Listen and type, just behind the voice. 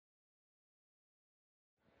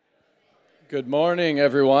Good morning,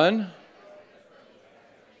 everyone.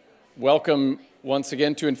 Welcome once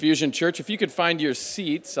again to Infusion Church. If you could find your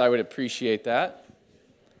seats, I would appreciate that.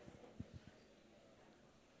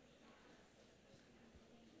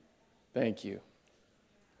 Thank you.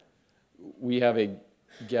 We have a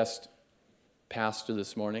guest pastor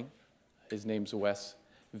this morning. His name's Wes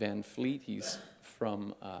Van Fleet. He's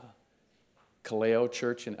from Kaleo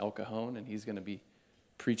Church in El Cajon, and he's going to be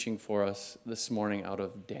preaching for us this morning out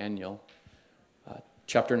of Daniel.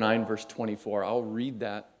 Chapter 9, verse 24. I'll read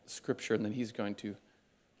that scripture, and then he's going to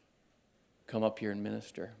come up here and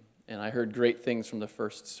minister. And I heard great things from the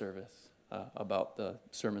first service about the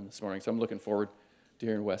sermon this morning, so I'm looking forward to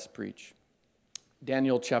hearing Wes preach.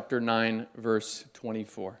 Daniel chapter 9, verse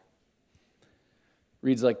 24.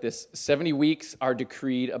 Reads like this: 70 weeks are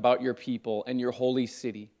decreed about your people and your holy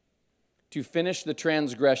city, to finish the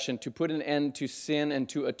transgression, to put an end to sin, and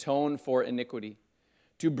to atone for iniquity,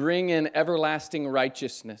 to bring in everlasting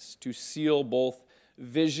righteousness, to seal both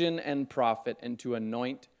vision and prophet, and to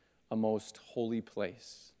anoint a most holy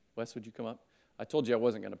place. Wes, would you come up? I told you I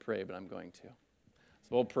wasn't going to pray, but I'm going to. So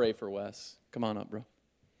we'll pray for Wes. Come on up, bro.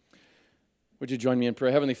 Would you join me in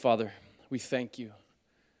prayer? Heavenly Father, we thank you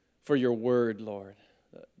for your word, Lord.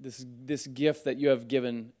 This gift that you have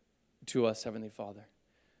given to us, Heavenly Father,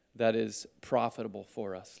 that is profitable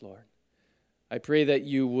for us, Lord. I pray that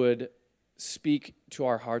you would speak to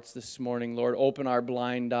our hearts this morning, Lord. Open our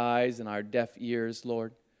blind eyes and our deaf ears,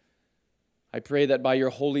 Lord. I pray that by your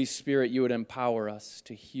Holy Spirit you would empower us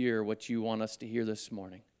to hear what you want us to hear this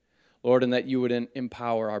morning, Lord, and that you would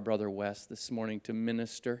empower our brother Wes this morning to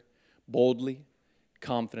minister boldly,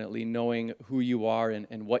 confidently, knowing who you are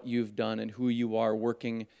and what you've done and who you are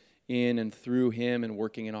working in and through him and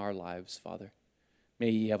working in our lives, Father. May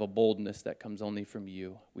he have a boldness that comes only from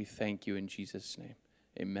you. We thank you in Jesus' name.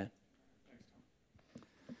 Amen.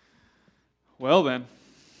 Well then,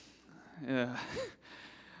 I'm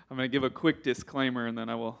going to give a quick disclaimer, and then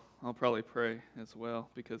I'll probably pray as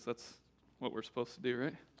well, because that's what we're supposed to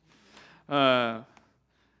do, right?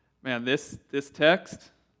 Man, this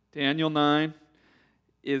text, Daniel 9,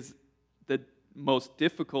 is the most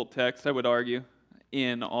difficult text, I would argue,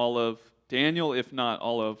 in all of Daniel, if not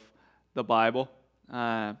all of the Bible.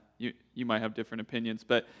 You might have different opinions,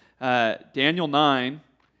 but Daniel 9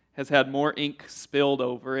 has had more ink spilled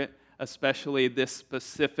over it, especially this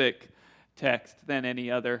specific text, than any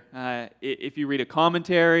other. If you read a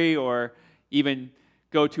commentary or even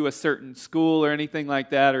go to a certain school or anything like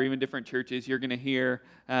that, or even different churches, you're going to hear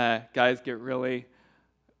guys get really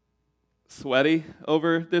sweaty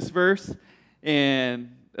over this verse,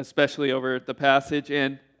 and especially over the passage.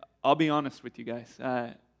 And I'll be honest with you guys,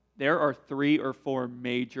 there are 3 or 4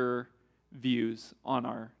 major views on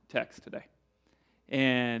our text today.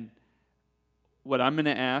 And what I'm going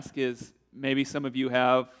to ask is, maybe some of you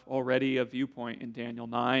have already a viewpoint in Daniel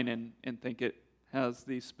 9 and think it has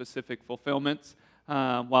these specific fulfillments,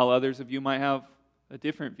 while others of you might have a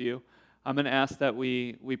different view. I'm going to ask that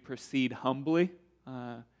we proceed humbly,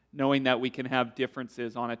 knowing that we can have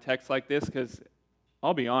differences on a text like this, because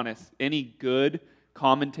I'll be honest, any good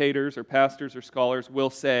commentators or pastors or scholars will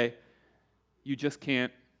say, you just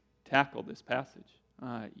can't tackle this passage.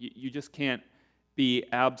 You just can't be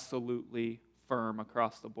absolutely firm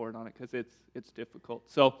across the board on it, because it's difficult.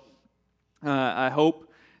 So I hope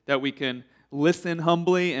that we can listen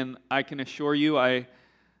humbly, and I can assure you I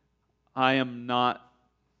am not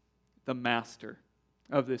the master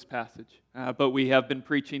of this passage. But we have been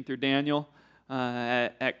preaching through Daniel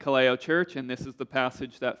at Kaleo Church, and this is the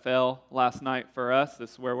passage that fell last night for us.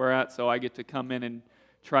 This is where we're at, so I get to come in and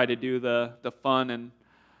try to do the fun and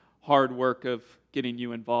hard work of getting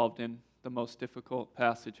you involved in the most difficult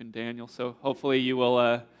passage in Daniel. So hopefully you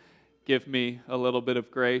will give me a little bit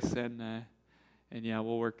of grace, and yeah,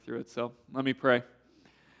 we'll work through it. So let me pray,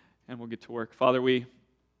 and we'll get to work. Father, we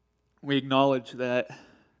acknowledge that,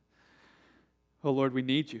 oh Lord, we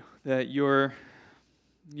need you, that your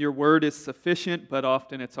word is sufficient, but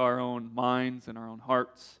often it's our own minds and our own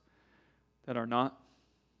hearts that are not.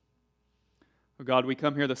 Oh God, we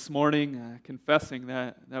come here this morning confessing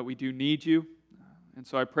that we do need you. And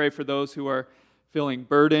so I pray for those who are feeling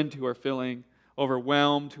burdened, who are feeling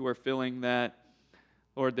overwhelmed, who are feeling that,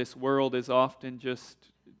 Lord, this world is often just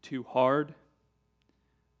too hard.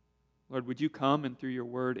 Lord, would you come and through your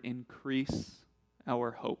word increase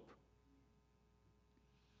our hope?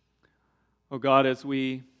 Oh God, as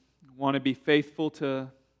we want to be faithful to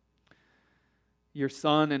your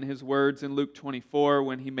Son and his words in Luke 24,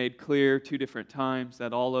 when he made clear 2 different times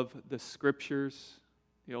that all of the scriptures,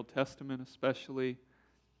 the Old Testament especially,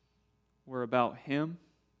 were about him.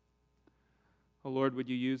 Oh Lord, would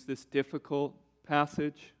you use this difficult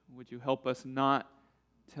passage? Would you help us not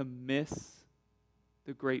to miss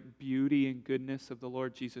the great beauty and goodness of the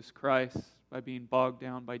Lord Jesus Christ by being bogged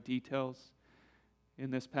down by details in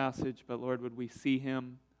this passage? But Lord, would we see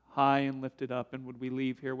him high and lifted up, and would we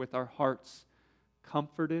leave here with our hearts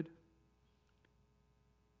comforted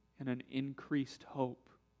and an increased hope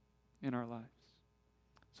in our lives?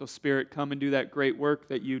 So Spirit, come and do that great work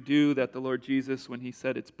that you do, that the Lord Jesus, when he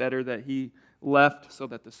said it's better that he left so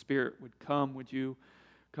that the Spirit would come. Would you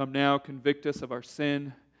come now, convict us of our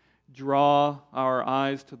sin, draw our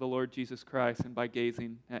eyes to the Lord Jesus Christ, and by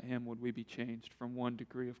gazing at him would we be changed from one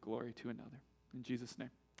degree of glory to another. In Jesus'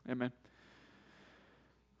 name, amen.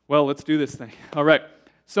 Well, let's do this thing. All right.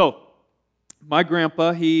 So, my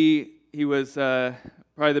grandpa, he was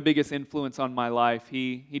probably the biggest influence on my life.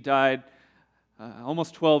 He died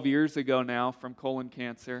almost 12 years ago now from colon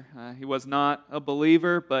cancer. He was not a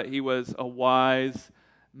believer, but he was a wise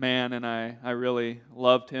man, and I really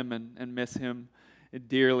loved him and miss him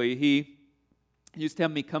dearly. He used to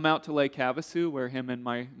have me come out to Lake Havasu, where him and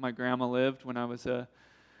my grandma lived when I was a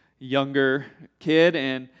younger kid,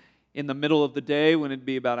 and in the middle of the day when it'd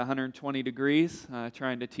be about 120 degrees,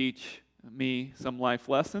 trying to teach me some life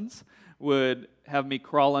lessons, would have me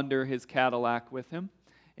crawl under his Cadillac with him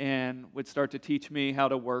and would start to teach me how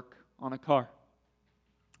to work on a car.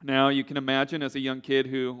 Now, you can imagine as a young kid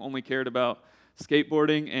who only cared about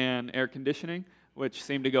skateboarding and air conditioning, which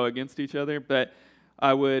seemed to go against each other, but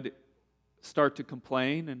I would start to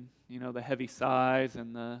complain and, the heavy sighs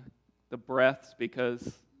and the breaths,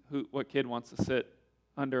 because what kid wants to sit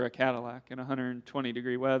under a Cadillac in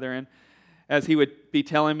 120-degree weather? And as he would be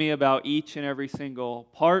telling me about each and every single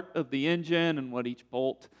part of the engine and what each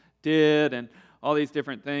bolt did and all these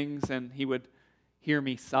different things, and he would hear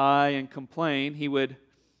me sigh and complain, he would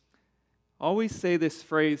always say this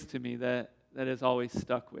phrase to me that has always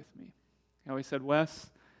stuck with me. He always said, "Wes,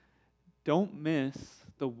 don't miss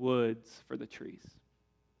the woods for the trees."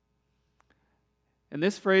 And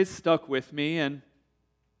this phrase stuck with me, and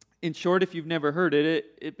in short, if you've never heard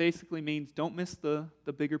it, it basically means don't miss the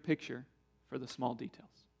bigger picture for the small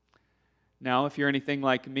details. Now, if you're anything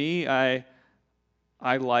like me, I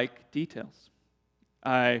like details.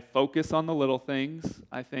 I focus on the little things.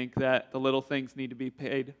 I think that the little things need to be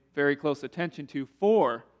paid very close attention to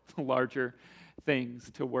for the larger things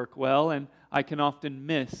to work well, and I can often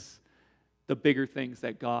miss the bigger things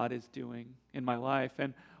that God is doing in my life.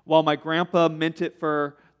 And while my grandpa meant it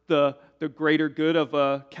for the greater good of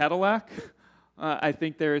a Cadillac, I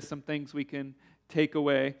think there is some things we can take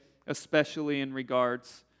away, especially in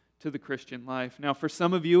regards to the Christian life. Now, for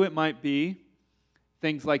some of you, it might be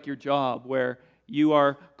things like your job, where you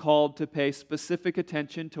are called to pay specific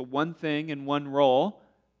attention to one thing and one role,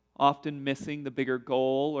 often missing the bigger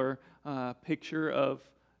goal or picture of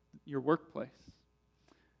your workplace.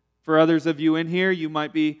 For others of you in here, you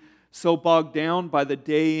might be so bogged down by the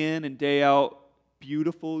day in and day out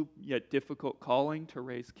beautiful yet difficult calling to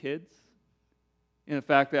raise kids. In the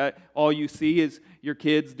fact that all you see is your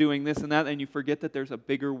kids doing this and that, and you forget that there's a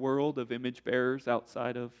bigger world of image bearers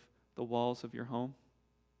outside of the walls of your home.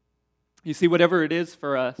 You see, whatever it is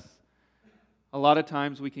for us, a lot of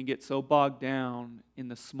times we can get so bogged down in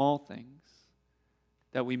the small things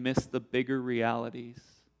that we miss the bigger realities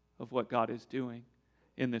of what God is doing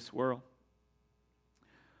in this world.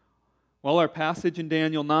 Well, our passage in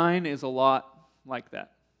Daniel 9 is a lot like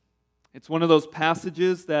that. It's one of those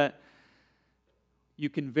passages that you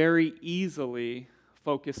can very easily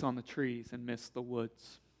focus on the trees and miss the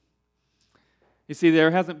woods. You see, there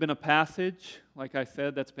hasn't been a passage, like I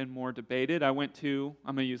said, that's been more debated. I'm going to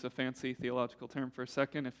use a fancy theological term for a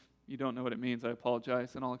second. If you don't know what it means, I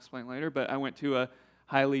apologize, and I'll explain later. But I went to a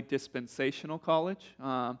highly dispensational college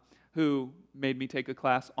who made me take a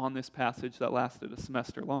class on this passage that lasted a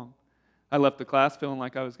semester long. I left the class feeling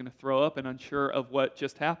like I was going to throw up and unsure of what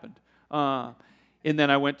just happened. And then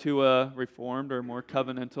I went to a Reformed or more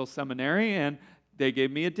covenantal seminary, and they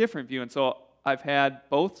gave me a different view. And so I've had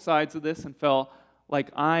both sides of this and felt like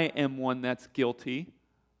I am one that's guilty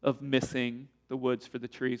of missing the woods for the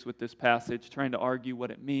trees with this passage, trying to argue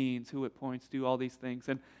what it means, who it points to, all these things.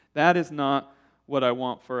 And that is not what I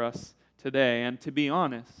want for us today. And to be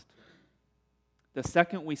honest, the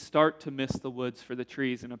second we start to miss the woods for the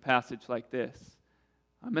trees in a passage like this,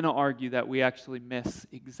 I'm going to argue that we actually miss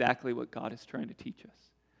exactly what God is trying to teach us.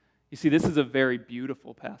 You see, this is a very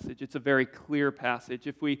beautiful passage. It's a very clear passage.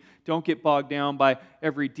 If we don't get bogged down by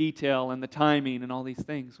every detail and the timing and all these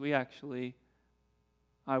things, we actually,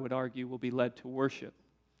 I would argue, will be led to worship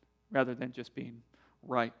rather than just being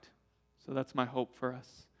right. So that's my hope for us.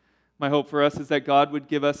 My hope for us is that God would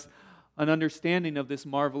give us an understanding of this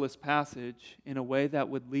marvelous passage in a way that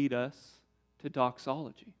would lead us to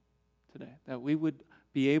doxology today, that we would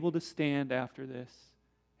be able to stand after this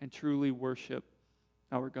and truly worship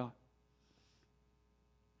our God.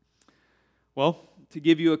 Well, to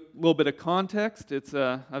give you a little bit of context,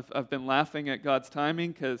 I've been laughing at God's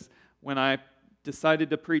timing because when I decided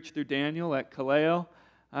to preach through Daniel at Kaleo,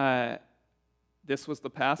 this was the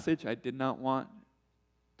passage I did not want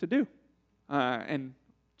to do. And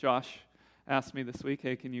Josh asked me this week,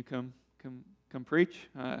 "Hey, can you come preach?"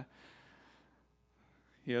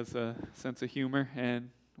 He has a sense of humor, and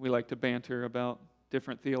we like to banter about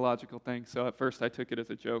different theological things. So at first I took it as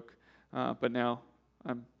a joke, but now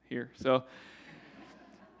I'm here. So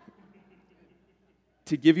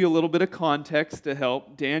to give you a little bit of context to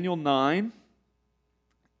help, Daniel 9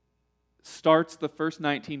 starts the first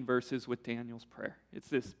 19 verses with Daniel's prayer. It's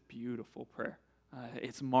this beautiful prayer.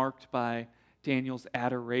 It's marked by Daniel's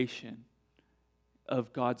adoration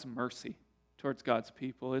of God's mercy towards God's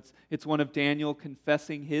people. It's one of Daniel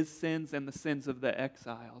confessing his sins and the sins of the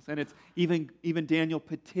exiles. And it's even Daniel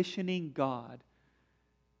petitioning God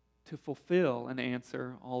to fulfill and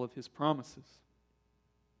answer all of his promises.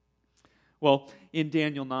 Well, in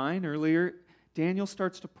Daniel 9 earlier, Daniel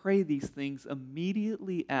starts to pray these things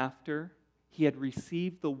immediately after he had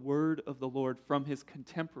received the word of the Lord from his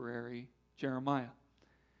contemporary Jeremiah.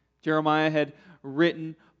 Jeremiah had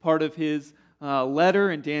written part of his letter,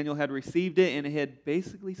 and Daniel had received it, and it had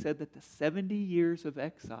basically said that the 70 years of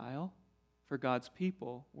exile for God's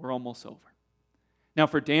people were almost over. Now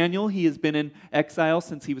for Daniel, he has been in exile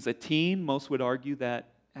since he was a teen. Most would argue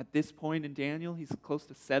that at this point in Daniel, he's close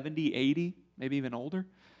to 70, 80, maybe even older.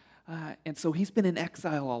 And so he's been in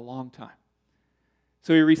exile a long time.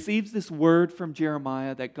 So he receives this word from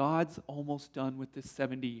Jeremiah that God's almost done with this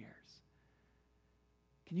 70 years.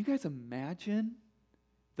 Can you guys imagine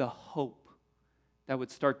the hope that would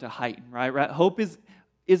start to heighten, right? Hope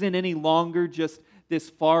isn't any longer just this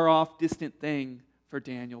far-off, distant thing for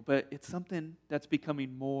Daniel, but it's something that's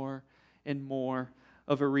becoming more and more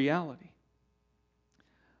of a reality.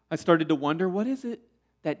 I started to wonder, what is it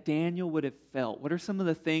that Daniel would have felt? What are some of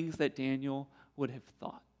the things that Daniel would have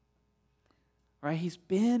thought? Right? He's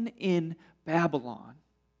been in Babylon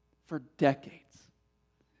for decades.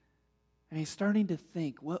 And he's starting to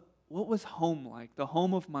think, what was home like? The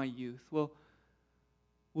home of my youth. Will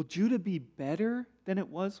Judah be better than it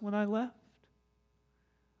was when I left?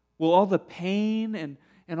 Will all the pain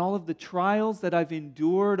and all of the trials that I've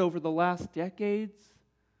endured over the last decades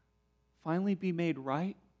finally be made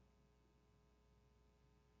right?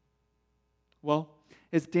 Well,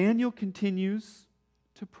 as Daniel continues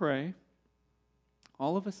to pray,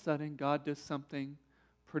 all of a sudden God does something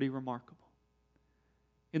pretty remarkable.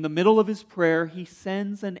 In the middle of his prayer, he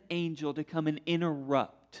sends an angel to come and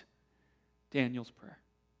interrupt Daniel's prayer.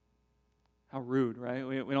 How rude, right?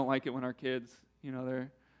 We don't like it when our kids,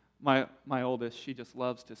 they're my oldest, she just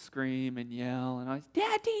loves to scream and yell, and I was,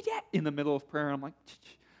 "Daddy, Dad," in the middle of prayer, and I'm like,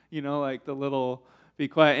 like the little, be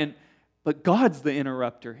quiet. But God's the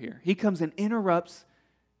interrupter here. He comes and interrupts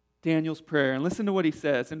Daniel's prayer. And listen to what he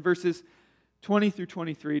says. In verses 20 through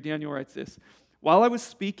 23, Daniel writes this: "While I was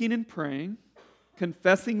speaking and praying,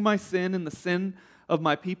 confessing my sin and the sin of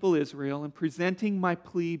my people Israel, and presenting my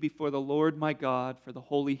plea before the Lord my God for the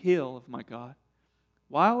holy hill of my God,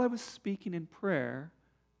 while I was speaking in prayer,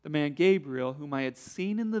 the man Gabriel, whom I had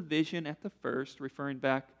seen in the vision at the first," referring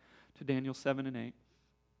back to Daniel 7 and 8,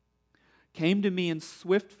 "came to me in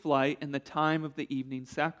swift flight in the time of the evening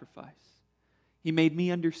sacrifice. He made me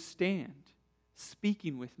understand,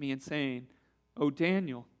 speaking with me and saying, 'O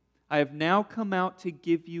Daniel, I have now come out to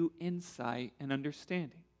give you insight and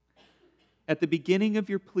understanding. At the beginning of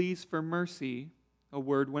your pleas for mercy, a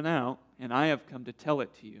word went out, and I have come to tell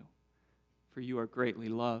it to you, for you are greatly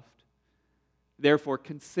loved. Therefore,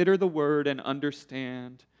 consider the word and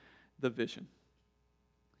understand the vision.'"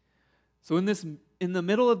 So in the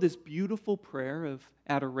middle of this beautiful prayer of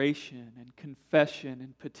adoration and confession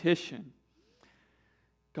and petition,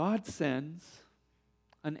 God sends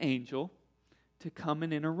an angel to come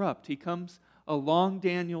and interrupt. He comes along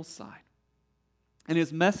Daniel's side. And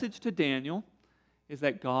his message to Daniel is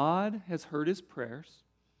that God has heard his prayers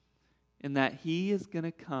and that he is going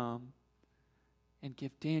to come and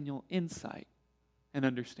give Daniel insight and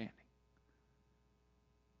understanding.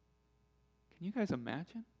 Can you guys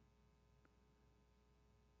imagine?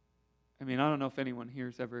 I mean, I don't know if anyone here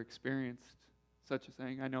has ever experienced such a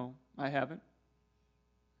thing. I know I haven't.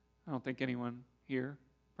 I don't think anyone here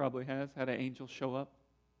probably has had an angel show up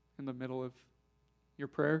in the middle of your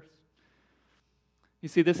prayers. You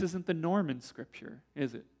see, this isn't the norm in Scripture,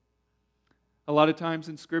 is it? A lot of times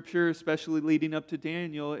in Scripture, especially leading up to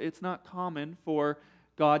Daniel, it's not common for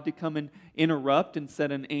God to come and interrupt and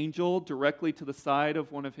set an angel directly to the side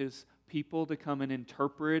of one of his people to come and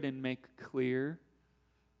interpret and make clear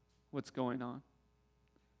what's going on.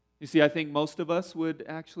 You see, I think most of us would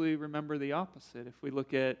actually remember the opposite if we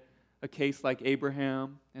look at a case like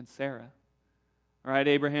Abraham and Sarah. All right,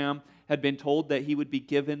 Abraham had been told that he would be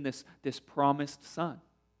given this promised son.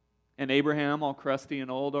 And Abraham, all crusty and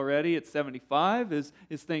old already at 75, is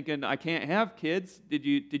thinking, I can't have kids. Did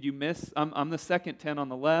you miss? I'm the second tent on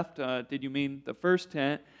the left. Did you mean the first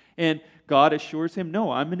tent? And God assures him,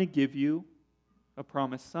 no, I'm going to give you a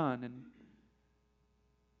promised son. And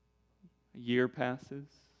a year passes.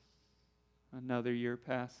 Another year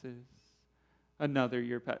passes. Another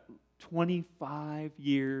year passes. 25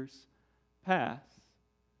 years pass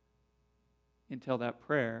until that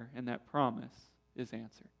prayer and that promise is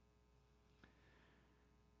answered.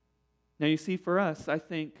 Now you see, for us, I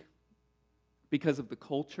think because of the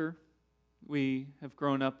culture we have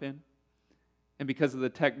grown up in and because of the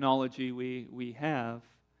technology we have,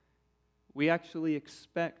 we actually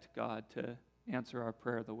expect God to answer our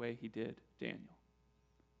prayer the way he did Daniel.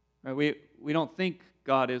 Right? We don't think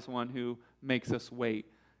God is one who makes us wait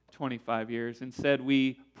 25 years. Instead,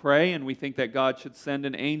 we pray and we think that God should send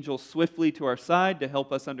an angel swiftly to our side to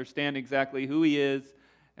help us understand exactly who he is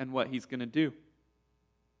and what he's going to do.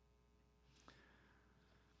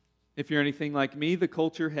 If you're anything like me, the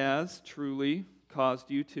culture has truly caused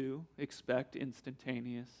you to expect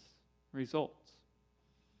instantaneous results.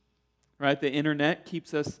 Right? The internet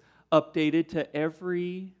keeps us updated to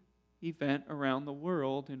every event around the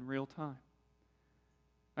world in real time.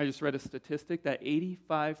 I just read a statistic that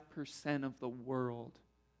 85% of the world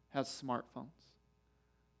has smartphones.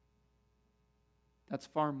 That's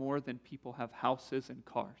far more than people have houses and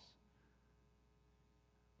cars.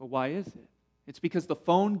 But why is it? It's because the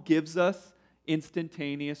phone gives us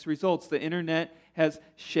instantaneous results. The internet has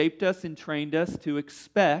shaped us and trained us to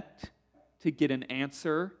expect to get an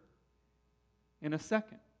answer in a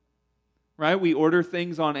second. Right? We order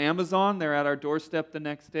things on Amazon, they're at our doorstep the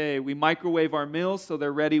next day. We microwave our meals so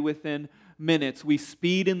they're ready within minutes. We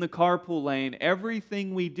speed in the carpool lane.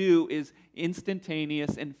 Everything we do is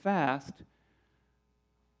instantaneous and fast.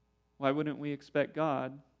 Why wouldn't we expect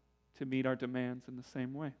God to meet our demands in the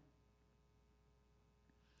same way?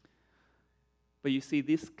 But you see,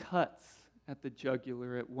 this cuts at the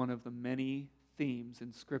jugular at one of the many themes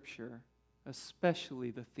in Scripture, especially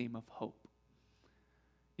the theme of hope.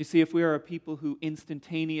 You see, if we are a people who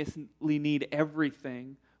instantaneously need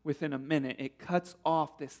everything within a minute, it cuts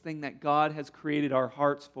off this thing that God has created our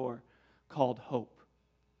hearts for, called hope.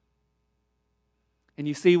 And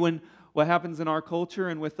you see, what happens in our culture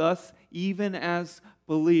and with us, even as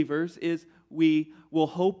believers, is we will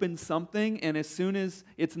hope in something, and as soon as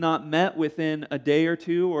it's not met within a day or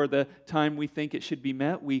two or the time we think it should be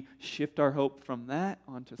met, we shift our hope from that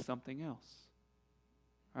onto something else.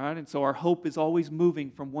 All right? And so our hope is always moving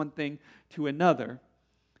from one thing to another,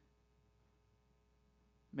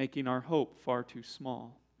 making our hope far too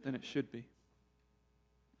small than it should be.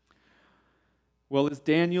 Well, as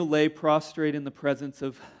Daniel lay prostrate in the presence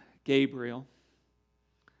of Gabriel,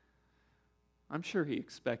 I'm sure he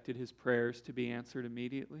expected his prayers to be answered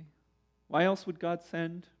immediately. Why else would God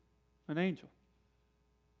send an angel?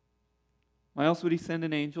 Why else would he send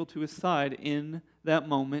an angel to his side in that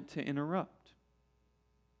moment to interrupt?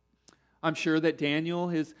 I'm sure that Daniel,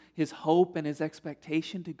 his hope and his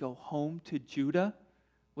expectation to go home to Judah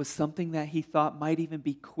was something that he thought might even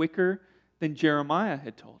be quicker than Jeremiah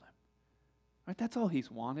had told him. Right? That's all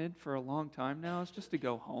he's wanted for a long time now, is just to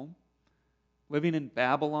go home. Living in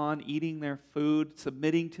Babylon, eating their food,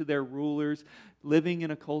 submitting to their rulers, living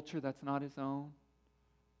in a culture that's not his own.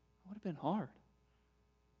 It would have been hard.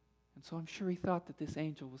 And so I'm sure he thought that this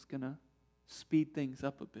angel was going to speed things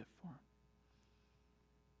up a bit for him.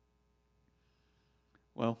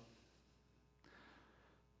 Well,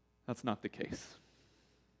 that's not the case.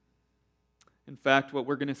 In fact, what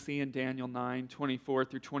we're going to see in Daniel 9, 24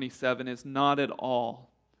 through 27 is not at all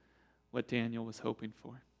what Daniel was hoping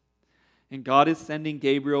for. And God is sending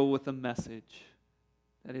Gabriel with a message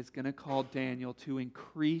that is going to call Daniel to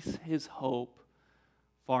increase his hope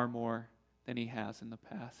far more than he has in the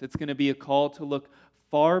past. It's going to be a call to look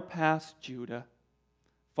far past Judah,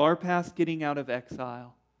 far past getting out of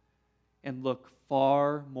exile, and look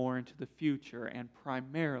far more into the future and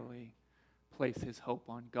primarily place his hope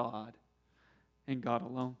on God and God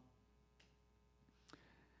alone.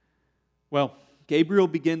 Well, Gabriel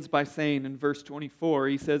begins by saying in verse 24,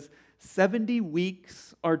 he says, 70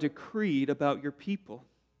 weeks are decreed about your people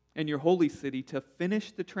and your holy city to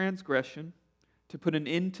finish the transgression to put an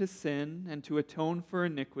end to sin and to atone for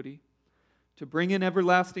iniquity, to bring in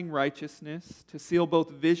everlasting righteousness, to seal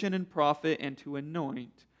both vision and prophet, and to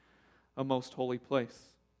anoint a most holy place.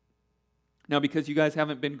 Now, because you guys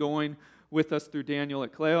haven't been going with us through Daniel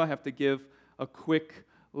at Kaleo, I have to give a quick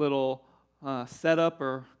little setup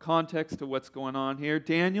or context to what's going on here.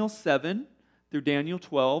 Daniel 7 through Daniel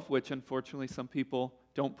 12, which unfortunately some people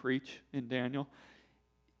don't preach in Daniel,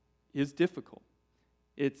 is difficult.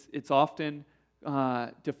 It's often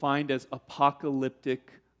defined as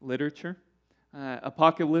apocalyptic literature.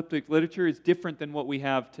 Apocalyptic literature is different than what we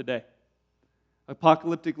have today.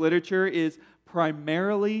 Apocalyptic literature is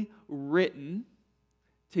primarily written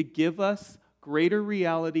to give us greater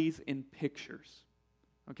realities in pictures.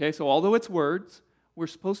 Okay, so although it's words, we're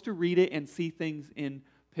supposed to read it and see things in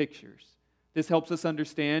pictures. This helps us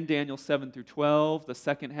understand Daniel 7 through 12, the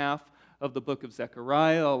second half of the book of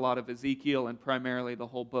Zechariah, a lot of Ezekiel, and primarily the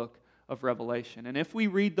whole book of Revelation. And if we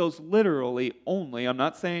read those literally only, I'm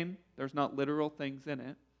not saying there's not literal things in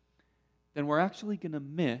it, then we're actually going to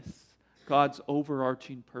miss God's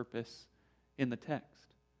overarching purpose in the text.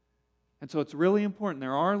 And so it's really important.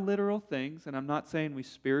 There are literal things, and I'm not saying we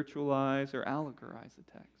spiritualize or allegorize the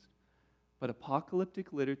text, but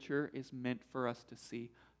apocalyptic literature is meant for us to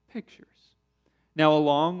see pictures. Now,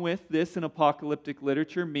 along with this in apocalyptic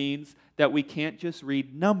literature means that we can't just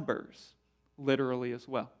read numbers literally as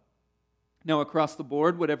well. Now, across the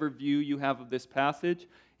board, whatever view you have of this passage,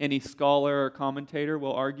 any scholar or commentator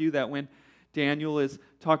will argue that when Daniel is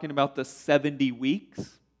talking about the 70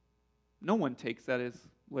 weeks, no one takes that as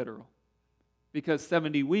literal. Because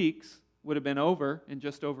 70 weeks would have been over in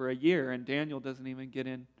just over a year, and Daniel doesn't even get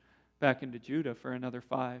back into Judah for another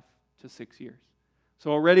 5 to 6 years.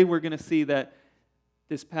 So already we're going to see that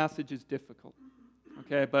this passage is difficult.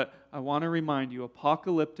 Okay, but I want to remind you,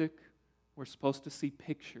 apocalyptic, we're supposed to see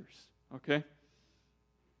pictures. Okay?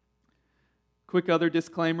 Quick other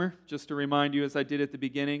disclaimer, just to remind you as I did at the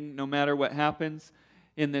beginning, no matter what happens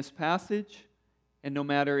in this passage, and no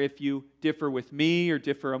matter if you differ with me or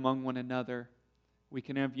differ among one another, we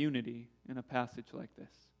can have unity in a passage like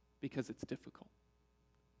this because it's difficult.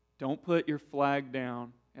 Don't put your flag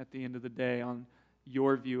down at the end of the day on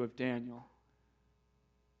your view of Daniel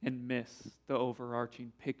and miss the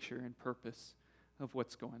overarching picture and purpose of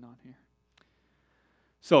what's going on here.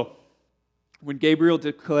 So, when Gabriel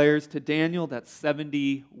declares to Daniel that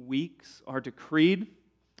 70 weeks are decreed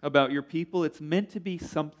about your people, it's meant to be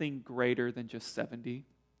something greater than just 70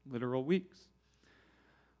 literal weeks.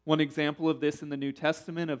 One example of this in the New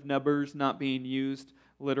Testament of numbers not being used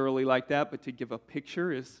literally like that, but to give a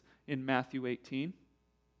picture, is in Matthew 18.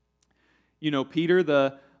 You know, Peter,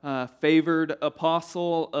 the favored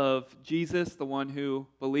apostle of Jesus, the one who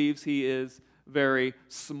believes he is very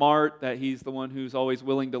smart, that he's the one who's always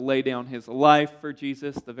willing to lay down his life for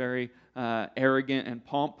Jesus, the very arrogant and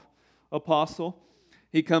pomp apostle.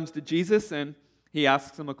 He comes to Jesus and he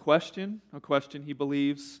asks him a question he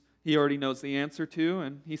believes he already knows the answer to,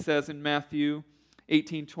 and he says in Matthew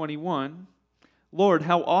 18:21, "Lord,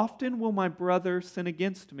 how often will my brother sin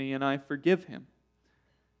against me and I forgive him?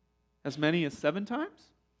 As many as 7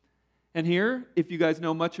 times?" And here, if you guys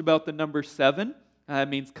know much about the number 7, it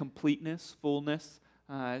means completeness, fullness.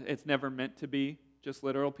 It's never meant to be just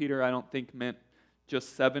literal. Peter, I don't think, meant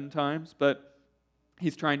just 7 times, but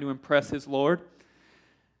he's trying to impress his Lord.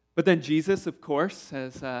 But then Jesus, of course,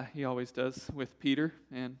 as he always does with Peter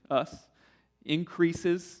and us,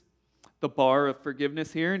 increases the bar of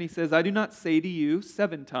forgiveness here, and he says, "I do not say to you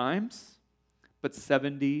 7 times, but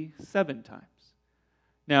 77 times."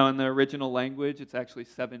 Now, in the original language, it's actually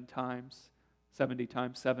 7 times. 70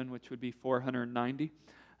 times 7, which would be 490.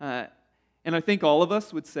 And I think all of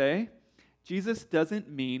us would say, Jesus doesn't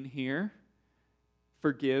mean here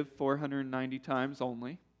forgive 490 times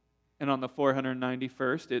only. And on the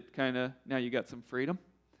 491st, it kind of, now you got some freedom.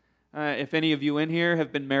 If any of you in here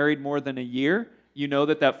have been married more than a year, you know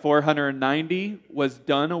that 490 was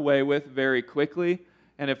done away with very quickly.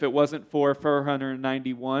 And if it wasn't for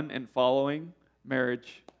 491 and following,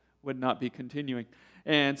 marriage would not be continuing.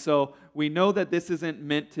 And so we know that this isn't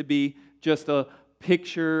meant to be just a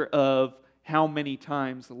picture of how many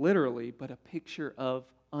times literally, but a picture of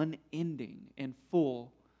unending and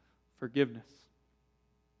full forgiveness.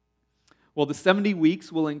 Well, the 70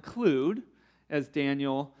 weeks will include, as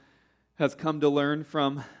Daniel has come to learn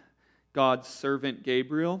from God's servant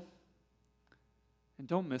Gabriel, and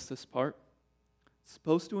don't miss this part, it's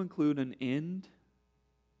supposed to include an end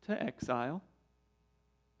to exile.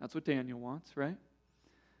 That's what Daniel wants, right?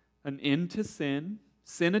 An end to sin,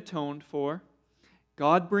 sin atoned for,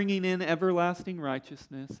 God bringing in everlasting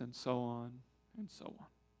righteousness, and so on and so on.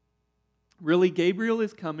 Really, Gabriel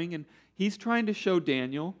is coming and he's trying to show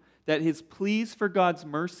Daniel that his pleas for God's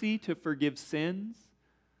mercy to forgive sins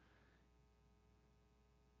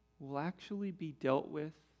will actually be dealt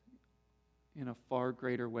with in a far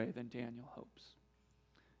greater way than Daniel hopes.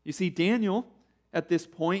 You see, Daniel, at this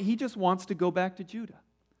point, he just wants to go back to Judah.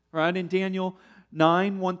 Right? In Daniel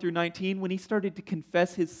 9, 1 through 19, when he started to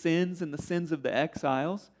confess his sins and the sins of the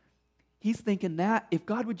exiles, he's thinking that if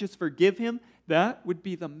God would just forgive him, that would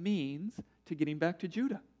be the means to getting back to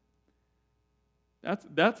Judah.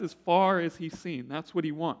 That's as far as he's seen. That's what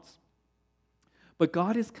he wants. But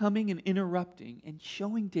God is coming and interrupting and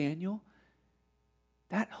showing Daniel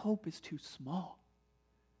that hope is too small.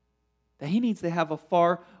 That he needs to have a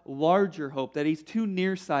far larger hope, that he's too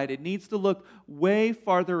nearsighted, needs to look way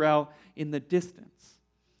farther out in the distance.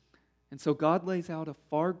 And so God lays out a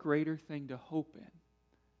far greater thing to hope in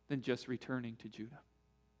than just returning to Judah.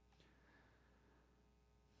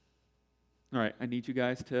 All right, I need you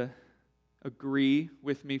guys to agree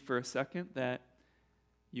with me for a second that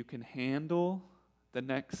you can handle the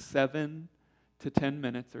next 7 to 10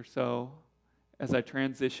 minutes or so as I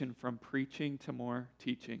transition from preaching to more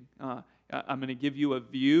teaching. I'm going to give you a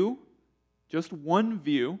view, just one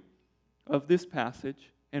view of this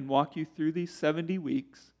passage and walk you through these 70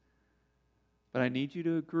 weeks. But I need you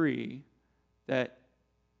to agree that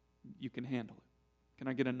you can handle it. Can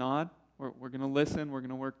I get a nod? We're going to listen. We're going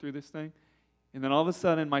to work through this thing. And then all of a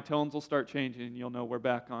sudden, my tones will start changing, and you'll know we're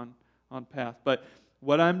back on path. But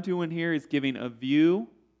what I'm doing here is giving a view,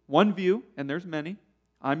 one view, and there's many.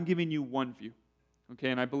 I'm giving you one view. Okay,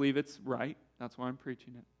 and I believe it's right. That's why I'm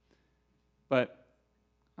preaching it. But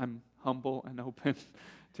I'm humble and open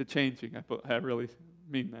to changing. I really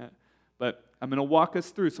mean that. But I'm going to walk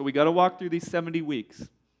us through. So we got to walk through these 70 weeks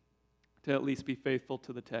to at least be faithful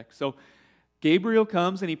to the text. So Gabriel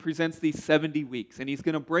comes and he presents these 70 weeks, and he's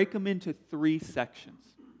going to break them into 3 sections.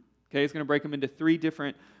 Okay, he's going to break them into 3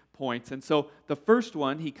 different points. And so the first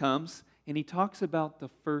one, he comes and he talks about the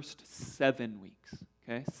first 7 weeks.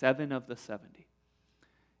 Okay, 7 of the 70.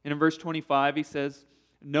 And in verse 25, he says,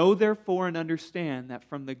 "Know therefore and understand that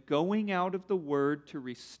from the going out of the word to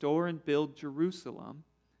restore and build Jerusalem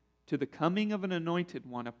to the coming of an anointed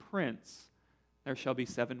one, a prince, there shall be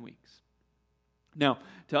 7 weeks." Now,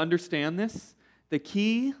 to understand this, the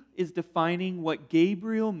key is defining what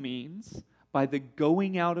Gabriel means by the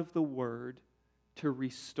going out of the word to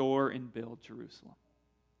restore and build Jerusalem.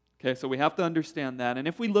 Okay, so we have to understand that. And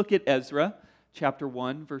if we look at Ezra, chapter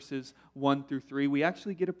 1, verses 1 through 3, we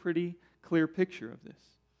actually get a pretty clear picture of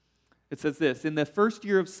this. It says this: "In the first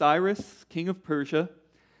year of Cyrus, king of Persia,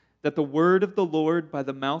 that the word of the Lord by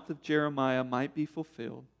the mouth of Jeremiah might be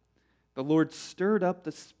fulfilled, the Lord stirred up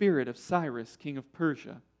the spirit of Cyrus, king of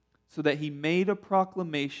Persia, so that he made a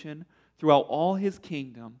proclamation throughout all his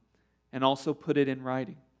kingdom and also put it in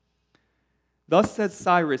writing. Thus says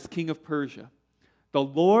Cyrus, king of Persia, the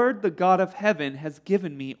Lord, the God of heaven, has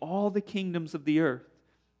given me all the kingdoms of the earth,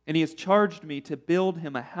 and he has charged me to build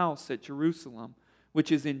him a house at Jerusalem,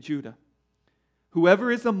 which is in Judah.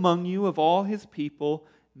 Whoever is among you of all his people,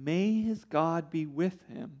 may his God be with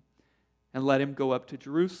him, and let him go up to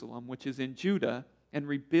Jerusalem, which is in Judah, and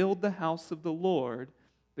rebuild the house of the Lord,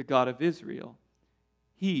 the God of Israel.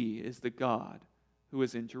 He is the God who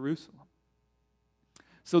is in Jerusalem."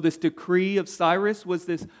 So this decree of Cyrus was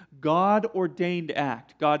this God-ordained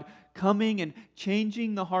act. God coming and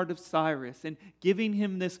changing the heart of Cyrus and giving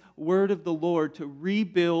him this word of the Lord to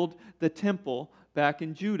rebuild the temple back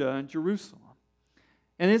in Judah and Jerusalem.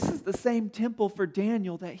 And this is the same temple for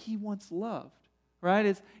Daniel that he once loved.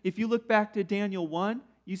 Right? If you look back to Daniel 1,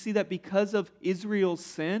 you see that because of Israel's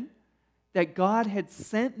sin, that God had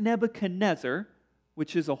sent Nebuchadnezzar,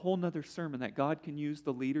 which is a whole other sermon, that God can use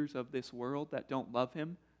the leaders of this world that don't love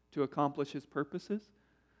him to accomplish his purposes.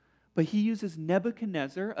 But he uses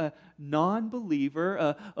Nebuchadnezzar, a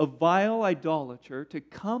non-believer, a vile idolater, to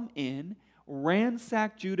come in,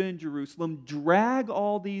 ransack Judah and Jerusalem, drag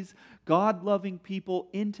all these God-loving people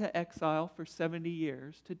into exile for 70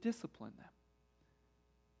 years to discipline them.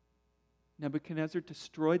 Nebuchadnezzar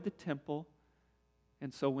destroyed the temple,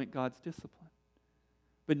 and so went God's discipline.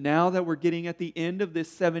 But now that we're getting at the end of this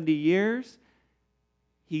 70 years,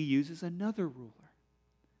 he uses another ruler,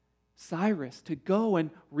 Cyrus, to go and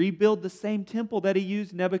rebuild the same temple that he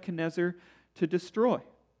used Nebuchadnezzar to destroy.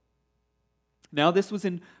 Now this was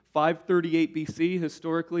in 538 BC.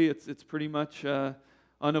 Historically, it's pretty much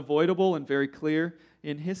unavoidable and very clear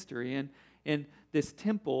in history. And this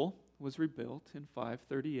temple was rebuilt in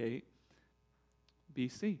 538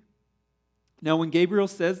 BC. Now, when Gabriel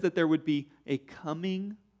says that there would be a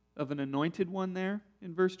coming of an anointed one there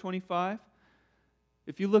in verse 25,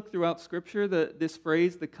 If you look throughout Scripture, this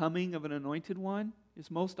phrase, the coming of an anointed one, is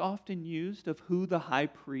most often used of who the high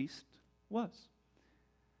priest was.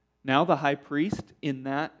 Now, the high priest in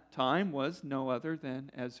that time was no other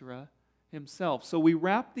than Ezra himself. So we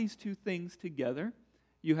wrap these two things together.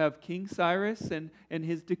 You have King Cyrus and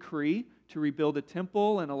his decree to rebuild a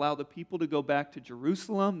temple and allow the people to go back to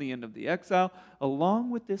Jerusalem, the end of the exile, along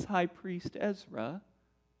with this high priest Ezra,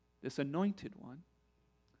 this anointed one.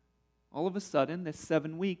 All of a sudden, this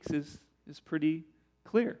 7 weeks is pretty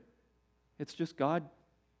clear. It's just God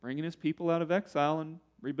bringing his people out of exile and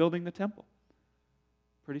rebuilding the temple.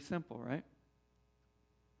 Pretty simple, right?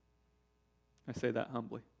 I say that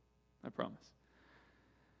humbly, I promise.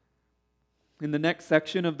 In the next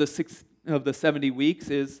section of the 70 weeks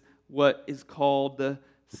is what is called the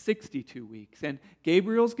 62 weeks. And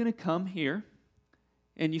Gabriel's going to come here.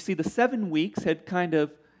 And you see, the 7 weeks had kind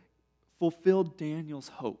of fulfilled Daniel's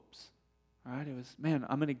hopes. All right, it was, man,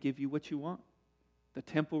 I'm going to give you what you want. The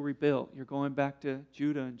temple rebuilt. You're going back to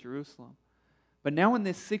Judah and Jerusalem. But now in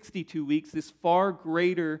this 62 weeks, this far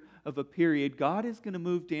greater of a period, God is going to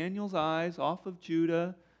move Daniel's eyes off of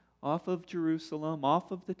Judah, off of Jerusalem, off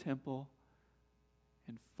of the temple,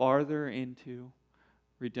 and farther into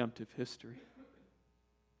redemptive history.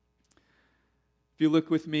 If you look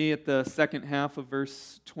with me at the second half of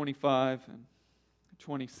verse 25 and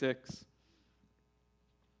 26,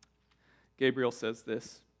 Gabriel says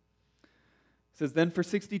this. It says, then for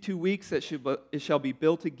 62 weeks it shall be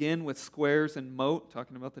built again with squares and moat,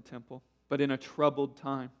 talking about the temple, but in a troubled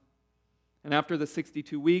time. And after the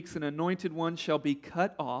 62 weeks, an anointed one shall be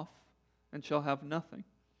cut off and shall have nothing.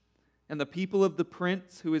 And the people of the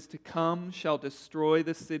prince who is to come shall destroy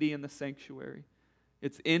the city and the sanctuary.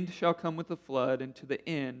 Its end shall come with a flood, and to the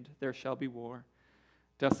end there shall be war.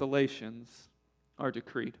 Desolations are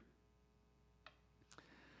decreed.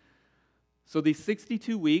 So these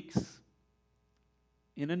 62 weeks,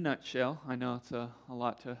 in a nutshell, I know it's a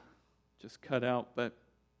lot to just cut out, but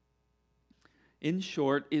in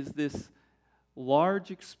short, is this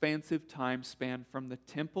large, expansive time span from the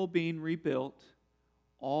temple being rebuilt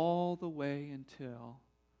all the way until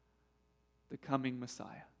the coming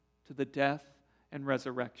Messiah, to the death and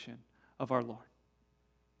resurrection of our Lord.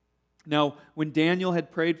 Now, when Daniel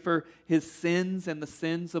had prayed for his sins and the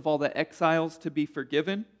sins of all the exiles to be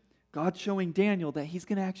forgiven, God's showing Daniel that he's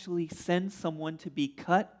going to actually send someone to be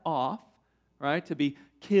cut off, right? To be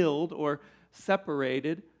killed or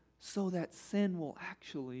separated so that sin will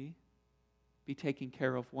actually be taken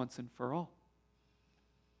care of once and for all.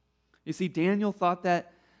 You see, Daniel thought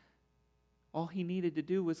that all he needed to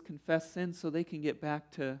do was confess sin so they can get back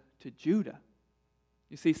to Judah.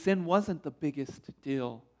 You see, sin wasn't the biggest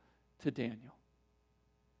deal to Daniel.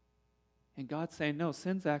 And God's saying, no,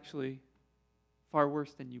 sin's actually far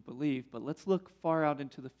worse than you believe, but let's look far out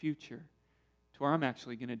into the future to where I'm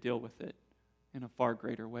actually going to deal with it in a far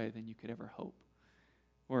greater way than you could ever hope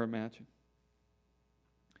or imagine.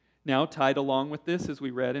 Now, tied along with this, as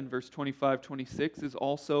we read in verse 25, 26, is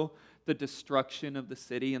also the destruction of the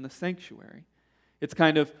city and the sanctuary. It's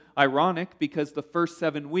kind of ironic because the first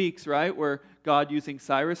 7 weeks, right, were God using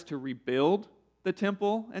Cyrus to rebuild the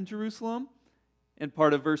temple and Jerusalem, and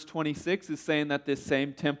part of verse 26 is saying that this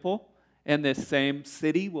same temple and this same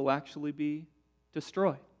city will actually be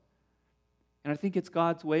destroyed. And I think it's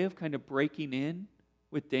God's way of kind of breaking in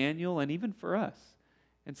with Daniel and even for us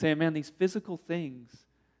and saying, man, these physical things,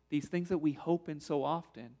 these things that we hope in so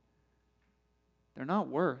often, they're not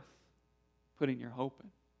worth putting your hope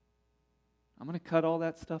in. I'm going to cut all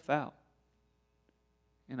that stuff out.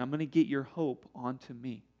 And I'm going to get your hope onto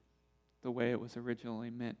me the way it was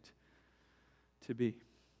originally meant to be.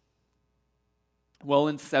 Well,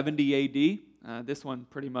 in 70 AD, this one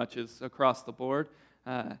pretty much is across the board.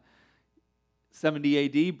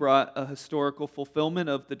 70 AD brought a historical fulfillment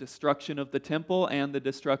of the destruction of the temple and the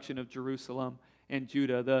destruction of Jerusalem and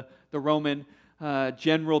Judah. The Roman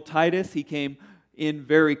general Titus, he came in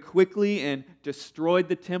very quickly and destroyed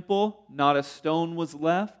the temple. Not a stone was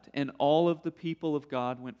left, and all of the people of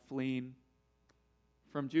God went fleeing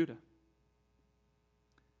from Judah.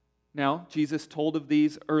 Now, Jesus told of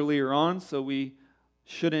these earlier on, so we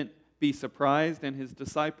shouldn't be surprised, and his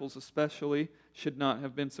disciples especially should not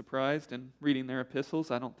have been surprised in reading their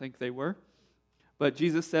epistles. I don't think they were. But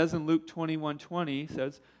Jesus says in Luke 21:20, he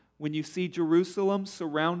says, when you see Jerusalem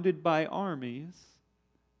surrounded by armies,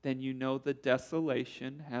 then you know the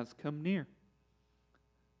desolation has come near.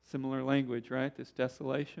 Similar language, right? This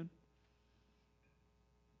desolation.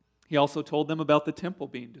 He also told them about the temple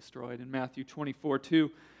being destroyed in Matthew 24:2,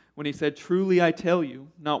 when he said, truly I tell you,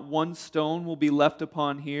 not one stone will be left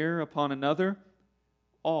upon here, upon another.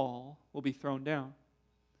 All will be thrown down.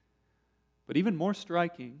 But even more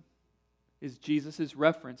striking is Jesus'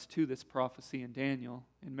 reference to this prophecy in Daniel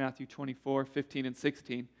in Matthew 24, 15 and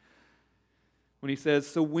 16. When he says,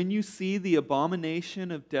 "So when you see the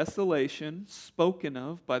abomination of desolation spoken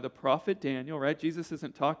of by the prophet Daniel," right? Jesus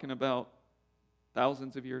isn't talking about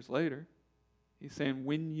thousands of years later. He's saying,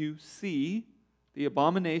 when you see the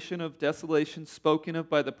abomination of desolation spoken of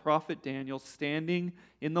by the prophet Daniel standing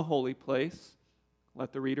in the holy place,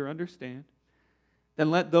 let the reader understand, then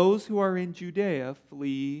let those who are in Judea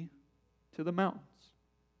flee to the mountains.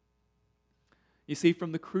 You see,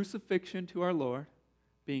 from the crucifixion to our Lord,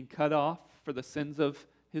 being cut off for the sins of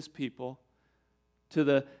his people, to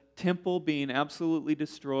the temple being absolutely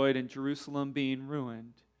destroyed and Jerusalem being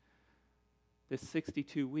ruined, this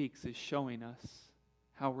 62 weeks is showing us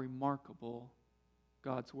how remarkable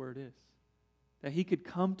God's word is. That he could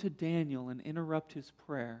come to Daniel and interrupt his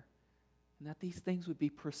prayer, and that these things would be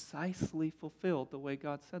precisely fulfilled the way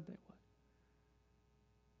God said they would.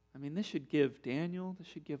 I mean, this should give Daniel, this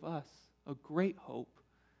should give us a great hope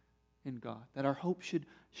in God. That our hope should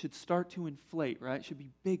start to inflate, right? It should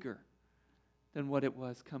be bigger than what it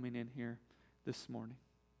was coming in here this morning.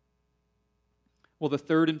 Well, the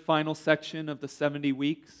third and final section of the 70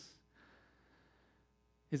 weeks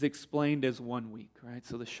is explained as 1 week, right?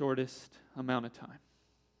 So the shortest amount of time.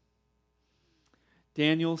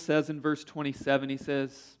 Daniel says in verse 27, he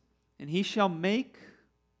says, "And he shall make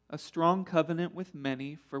a strong covenant with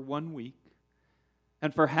many for 1 week,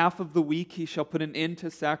 and for half of the week he shall put an end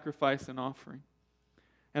to sacrifice and offering.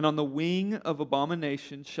 And on the wing of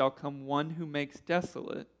abomination shall come one who makes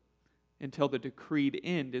desolate, until the decreed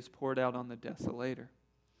end is poured out on the desolator."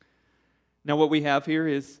 Now what we have here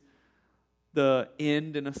is the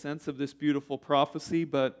end, in a sense, of this beautiful prophecy,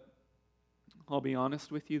 but I'll be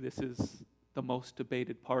honest with you, this is the most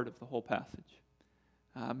debated part of the whole passage.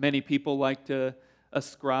 Many people like to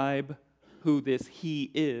ascribe who this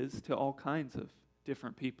he is to all kinds of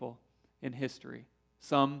different people in history.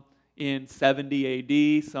 Some in 70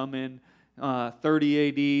 AD, some in 30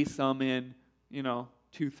 AD, some in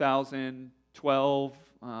 2012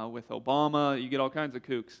 with Obama. You get all kinds of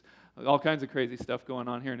kooks, all kinds of crazy stuff going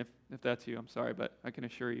on here. And if that's you, I'm sorry, but I can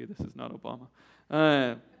assure you this is not Obama.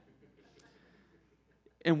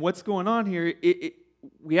 And what's going on here,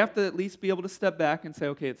 we have to at least be able to step back and say,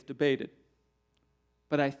 okay, it's debated.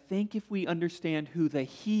 But I think if we understand who the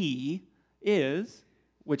he is,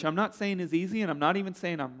 which I'm not saying is easy, and I'm not even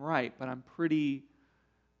saying I'm right, but I'm pretty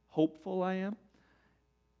hopeful I am,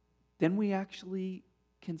 then we actually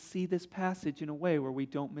can see this passage in a way where we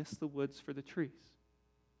don't miss the woods for the trees.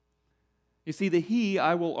 You see, the he,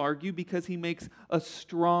 I will argue, because he makes a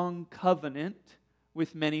strong covenant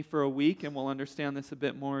with many for a week, and we'll understand this a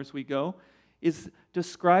bit more as we go, is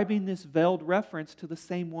describing this veiled reference to the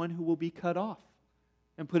same one who will be cut off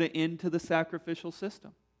and put an end to the sacrificial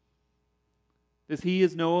system. This he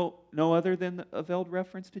is no other than a veiled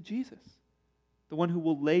reference to Jesus, the one who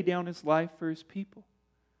will lay down his life for his people,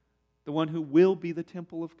 the one who will be the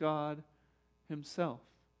temple of God himself,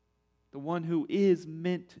 the one who is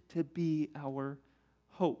meant to be our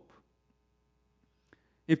hope.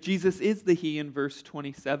 If Jesus is the he in verse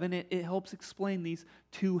 27, it helps explain these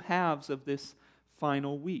two halves of this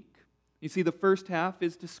final week. You see, the first half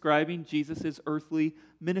is describing Jesus' earthly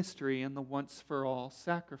ministry and the once-for-all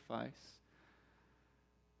sacrifice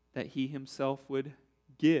that he himself would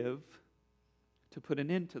give to put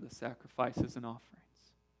an end to the sacrifices and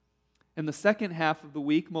offerings. And the second half of the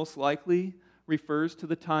week most likely refers to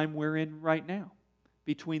the time we're in right now,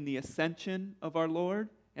 between the ascension of our Lord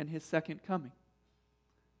and his second coming.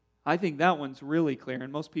 I think that one's really clear,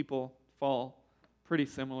 and most people fall pretty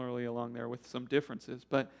similarly along there with some differences.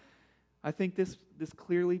 But I think this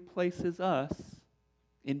clearly places us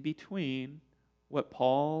in between what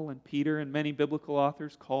Paul and Peter and many biblical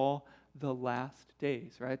authors call the last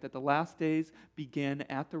days, right? That the last days begin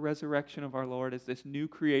at the resurrection of our Lord as this new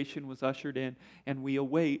creation was ushered in, and we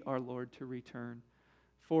await our Lord to return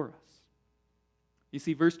for us. You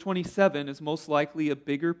see, verse 27 is most likely a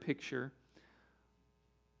bigger picture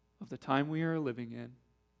of the time we are living in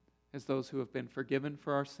as those who have been forgiven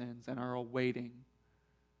for our sins and are awaiting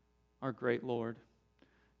our great Lord,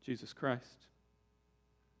 Jesus Christ.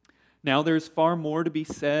 Now, there's far more to be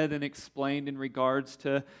said and explained in regards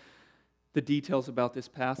to the details about this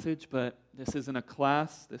passage, but this isn't a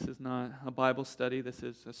class, this is not a Bible study, this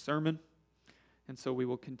is a sermon, and so we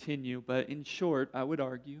will continue. But in short, I would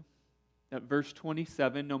argue that verse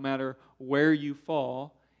 27, no matter where you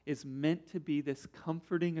fall, is meant to be this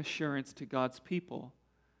comforting assurance to God's people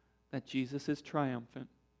that Jesus is triumphant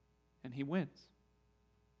and he wins.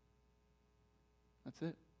 That's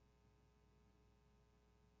it.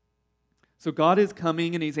 So God is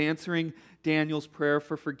coming and He's answering Daniel's prayer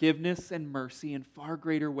for forgiveness and mercy in far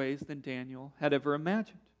greater ways than Daniel had ever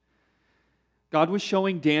imagined. God was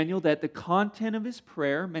showing Daniel that the content of his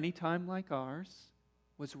prayer, many times like ours,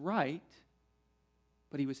 was right,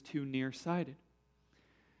 but he was too nearsighted.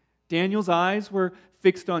 Daniel's eyes were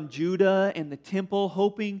fixed on Judah and the temple,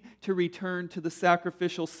 hoping to return to the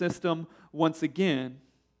sacrificial system once again.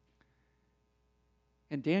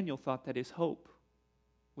 And Daniel thought that his hope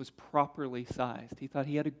was properly sized. He thought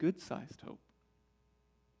he had a good-sized hope.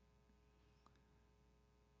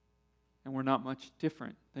 And we're not much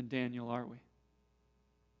different than Daniel, are we?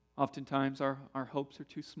 Oftentimes our hopes are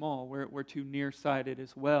too small. We're too nearsighted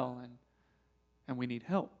as well, and we need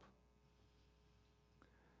help.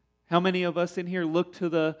 How many of us in here look to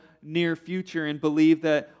the near future and believe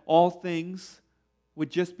that all things would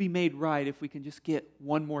just be made right if we can just get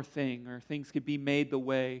one more thing, or things could be made the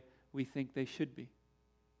way we think they should be?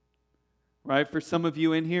 Right? For some of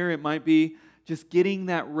you in here, it might be just getting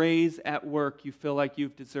that raise at work you feel like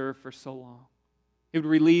you've deserved for so long. It would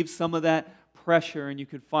relieve some of that pressure, and you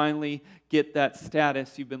could finally get that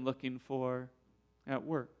status you've been looking for at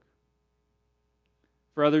work.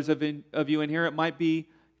 For others of you in here, it might be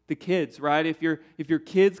the kids, right? If your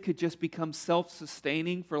kids could just become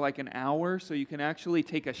self-sustaining for like an hour so you can actually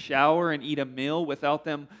take a shower and eat a meal without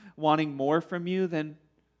them wanting more from you, then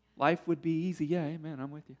life would be easy. Yeah, amen, I'm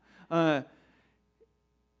with you.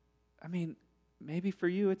 Maybe for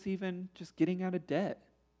you it's even just getting out of debt,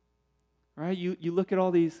 right? You look at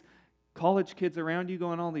all these college kids around you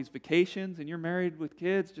going on all these vacations, and you're married with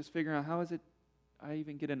kids, just figuring out how is it I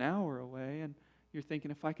even get an hour away, and you're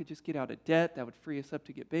thinking, if I could just get out of debt, that would free us up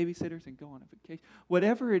to get babysitters and go on a vacation.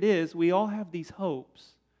 Whatever it is, we all have these hopes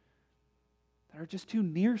that are just too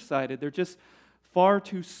nearsighted. They're just far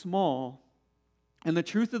too small. And the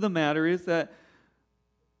truth of the matter is that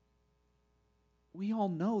we all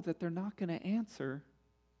know that they're not going to answer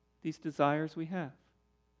these desires we have.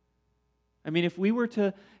 I mean, if we were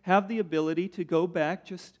to have the ability to go back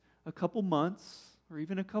just a couple months or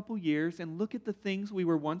even a couple years and look at the things we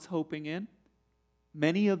were once hoping in,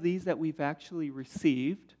 many of these that we've actually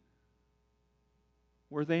received,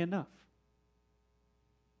 were they enough?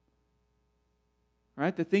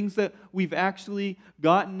 Right? The things that we've actually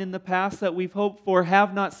gotten in the past that we've hoped for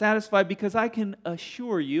have not satisfied, because I can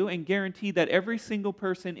assure you and guarantee that every single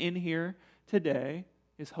person in here today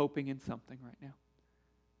is hoping in something right now.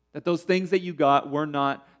 That those things that you got were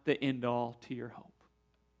not the end all to your hope.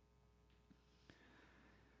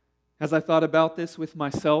 As I thought about this with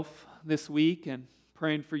myself this week and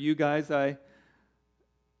praying for you guys, I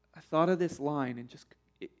thought of this line and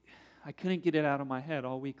I couldn't get it out of my head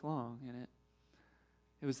all week long. And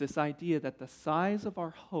it was this idea that the size of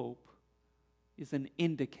our hope is an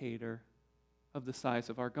indicator of the size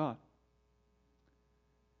of our God.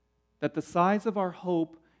 That the size of our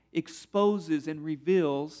hope exposes and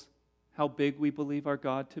reveals how big we believe our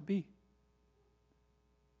God to be.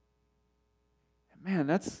 Man,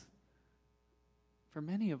 that's, for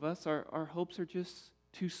many of us, our hopes are just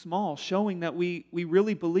too small, showing that we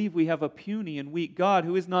really believe we have a puny and weak God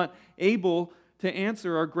who is not able to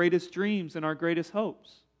answer our greatest dreams and our greatest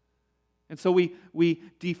hopes. And so we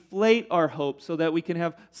deflate our hopes so that we can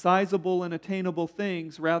have sizable and attainable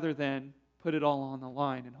things rather than put it all on the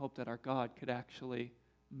line and hope that our God could actually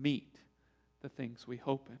meet the things we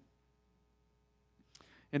hope in.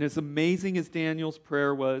 And as amazing as Daniel's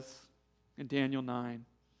prayer was in Daniel 9,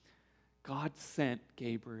 God sent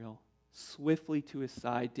Gabriel swiftly to his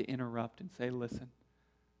side to interrupt and say, listen,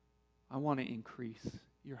 I want to increase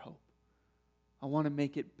your hope. I want to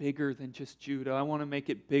make it bigger than just Judah. I want to make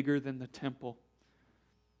it bigger than the temple.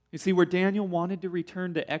 You see, where Daniel wanted to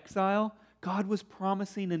return to exile, God was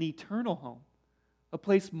promising an eternal home, a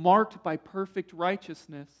place marked by perfect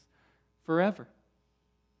righteousness forever.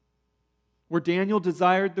 Where Daniel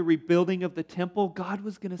desired the rebuilding of the temple, God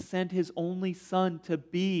was going to send His only Son to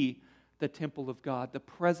be the temple of God, the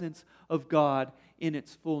presence of God in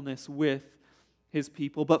its fullness with His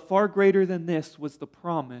people. But far greater than this was the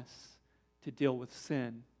promise to deal with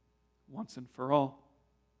sin once and for all.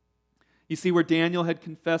 You see, where Daniel had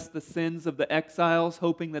confessed the sins of the exiles,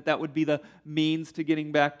 hoping that that would be the means to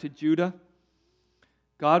getting back to Judah,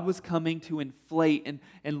 God was coming to inflate and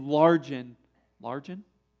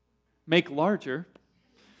make larger.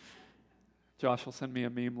 Josh will send me a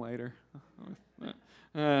meme later.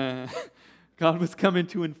 God was coming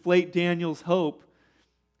to inflate Daniel's hope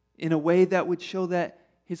in a way that would show that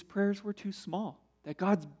his prayers were too small, that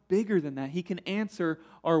God's bigger than that. He can answer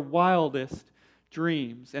our wildest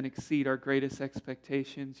dreams and exceed our greatest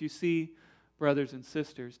expectations. You see, brothers and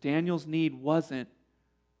sisters, Daniel's need wasn't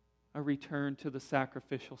a return to the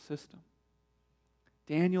sacrificial system.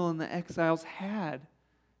 Daniel and the exiles had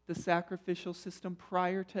the sacrificial system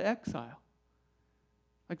prior to exile.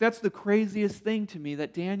 Like, that's the craziest thing to me,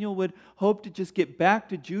 that Daniel would hope to just get back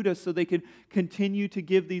to Judah so they could continue to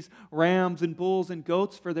give these rams and bulls and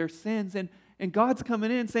goats for their sins. And God's coming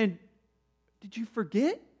in saying, did you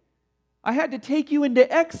forget? I had to take you into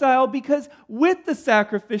exile because with the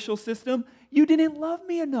sacrificial system, you didn't love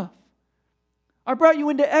me enough. I brought you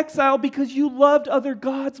into exile because you loved other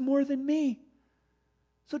gods more than me.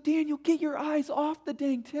 So Daniel, get your eyes off the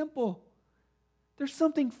dang temple. There's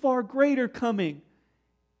something far greater coming.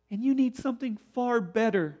 And you need something far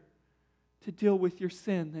better to deal with your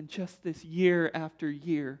sin than just this year after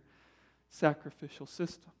year sacrificial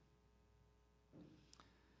system.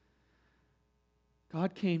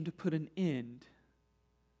 God came to put an end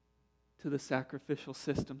to the sacrificial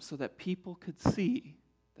system so that people could see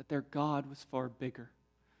that their God was far bigger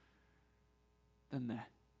than that.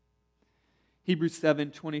 Hebrews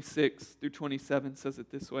 7:26 through 27 says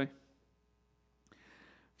it this way.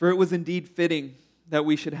 For it was indeed fitting that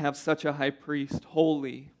we should have such a high priest,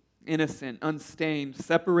 holy, innocent, unstained,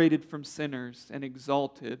 separated from sinners, and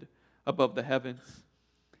exalted above the heavens.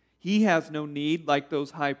 He has no need, like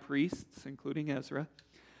those high priests, including Ezra,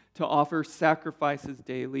 to offer sacrifices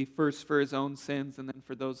daily, first for his own sins and then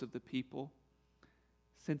for those of the people,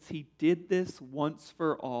 since he did this once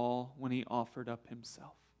for all when he offered up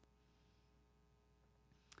himself.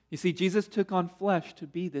 You see, Jesus took on flesh to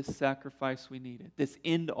be this sacrifice we needed, this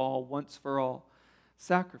end-all, once-for-all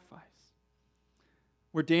sacrifice.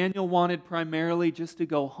 Where Daniel wanted primarily just to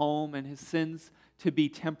go home and his sins to be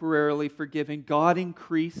temporarily forgiven, God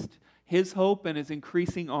increased his hope and is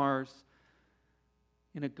increasing ours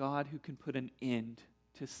in a God who can put an end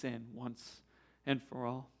to sin once and for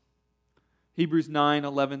all. Hebrews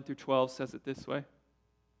 9:11 through 12 says it this way.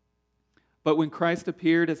 But when Christ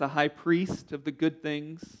appeared as a high priest of the good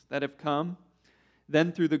things that have come,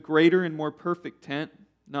 then through the greater and more perfect tent,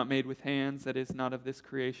 not made with hands, that is not of this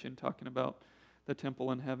creation, talking about the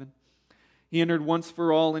temple in heaven, he entered once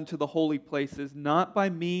for all into the holy places, not by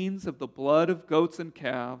means of the blood of goats and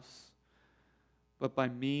calves, but by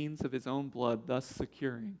means of his own blood, thus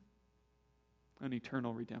securing an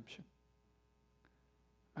eternal redemption.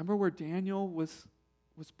 Remember where Daniel was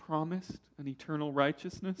promised an eternal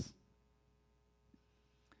righteousness?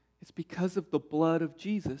 It's because of the blood of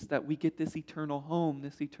Jesus that we get this eternal home,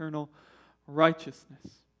 this eternal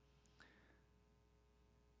righteousness.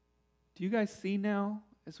 Do you guys see now,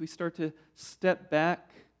 as we start to step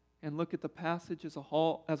back and look at the passage as a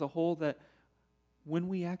whole, that when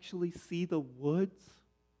we actually see the woods,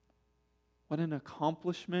 what an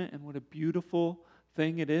accomplishment and what a beautiful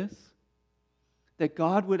thing it is? That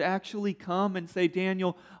God would actually come and say,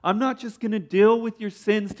 Daniel, I'm not just going to deal with your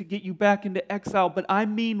sins to get you back into exile, but I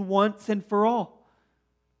mean once and for all.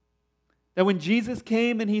 That when Jesus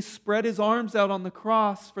came and he spread his arms out on the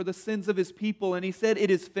cross for the sins of his people and he said,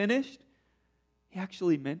 it is finished, he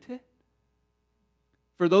actually meant it.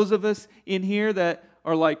 For those of us in here that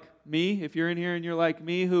are like me, if you're in here and you're like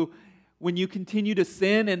me, who when you continue to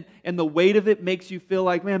sin and the weight of it makes you feel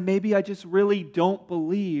like, man, maybe I just really don't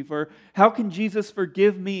believe, or how can Jesus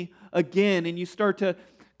forgive me again? And you start to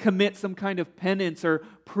commit some kind of penance or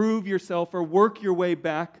prove yourself or work your way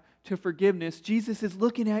back to forgiveness. Jesus is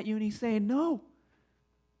looking at you and he's saying, no.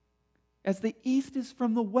 As the east is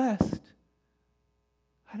from the west,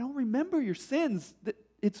 I don't remember your sins.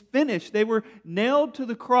 It's finished. They were nailed to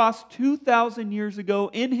the cross 2,000 years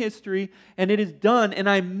ago in history, and it is done. And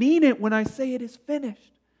I mean it when I say it is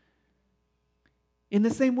finished. In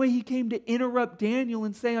the same way he came to interrupt Daniel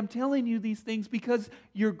and say, I'm telling you these things because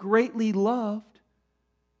you're greatly loved.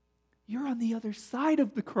 You're on the other side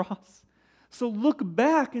of the cross. So look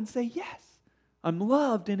back and say, yes, I'm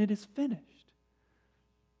loved and it is finished.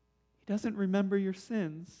 He doesn't remember your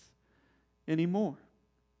sins anymore.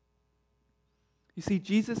 You see,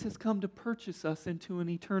 Jesus has come to purchase us into an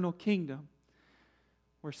eternal kingdom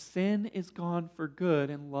where sin is gone for good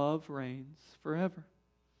and love reigns forever.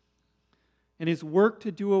 And his work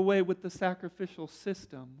to do away with the sacrificial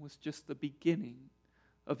system was just the beginning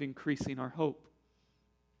of increasing our hope.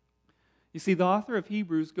 You see, the author of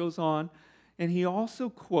Hebrews goes on and he also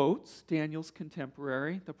quotes Daniel's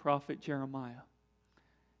contemporary, the prophet Jeremiah.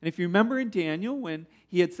 And if you remember in Daniel, when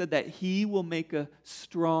he had said that he will make a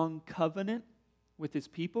strong covenant with his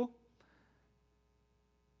people,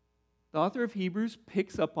 the author of Hebrews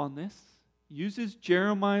picks up on this, uses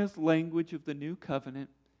Jeremiah's language of the new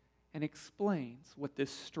covenant, and explains what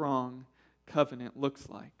this strong covenant looks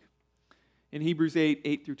like. In Hebrews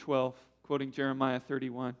 8:8 through 12, quoting Jeremiah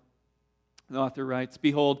 31, the author writes,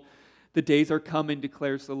 Behold, The days are coming,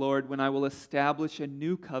 declares the Lord, when I will establish a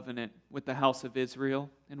new covenant with the house of Israel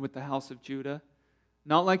and with the house of Judah,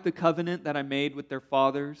 not like the covenant that I made with their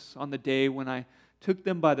fathers on the day when I took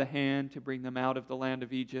them by the hand to bring them out of the land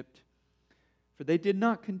of Egypt. For they did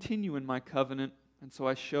not continue in my covenant, and so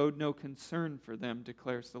I showed no concern for them,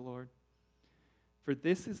 declares the Lord. For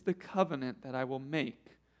this is the covenant that I will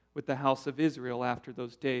make with the house of Israel after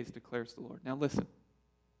those days, declares the Lord. Now listen.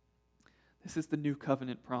 This is the new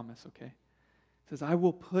covenant promise, okay? It says, I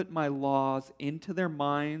will put my laws into their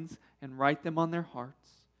minds and write them on their hearts.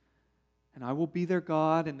 And I will be their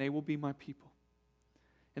God, and they will be my people.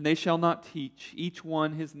 And they shall not teach each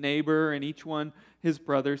one his neighbor and each one his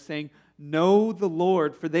brother, saying, Know the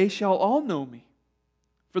Lord, for they shall all know me.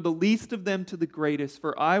 For the least of them to the greatest,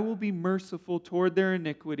 for I will be merciful toward their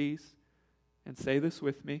iniquities. And say this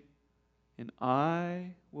with me, and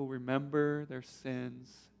I will remember their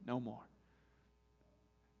sins no more.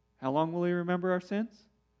 How long will He remember our sins?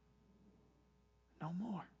 No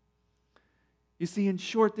more. You see, in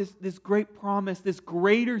short, this great promise, this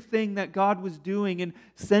greater thing that God was doing in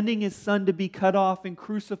sending His Son to be cut off and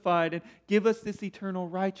crucified and give us this eternal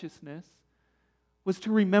righteousness was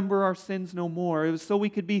to remember our sins no more. It was so we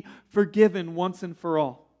could be forgiven once and for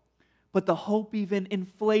all. But the hope even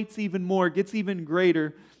inflates even more, gets even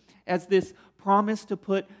greater as this promise to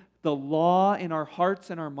put the law in our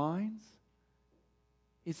hearts and our minds.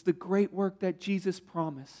 It's the great work that Jesus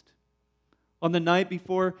promised. On the night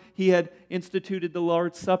before He had instituted the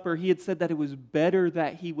Lord's Supper, He had said that it was better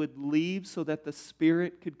that He would leave so that the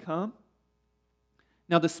Spirit could come.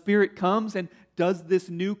 Now the Spirit comes and does this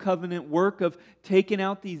new covenant work of taking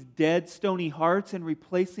out these dead, stony hearts and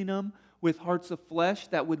replacing them with hearts of flesh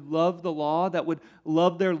that would love the law, that would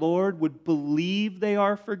love their Lord, would believe they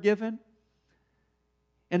are forgiven.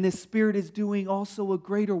 And this Spirit is doing also a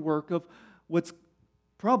greater work of what's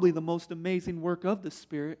probably the most amazing work of the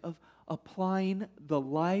Spirit, of applying the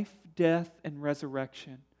life, death, and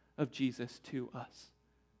resurrection of Jesus to us.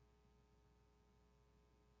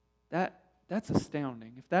 That's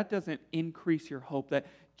astounding. If that doesn't increase your hope, that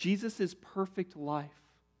Jesus' perfect life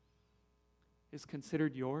is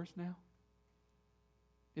considered yours now,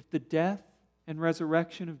 if the death and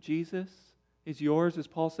resurrection of Jesus is yours, as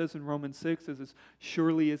Paul says in Romans 6, as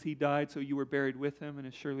surely as He died, so you were buried with Him, and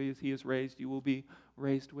as surely as He is raised, you will be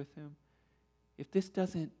raised with Him. If this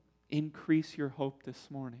doesn't increase your hope this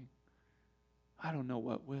morning, I don't know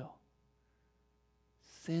what will.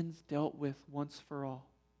 Sins dealt with once for all.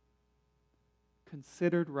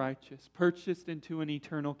 Considered righteous, purchased into an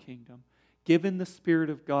eternal kingdom, given the Spirit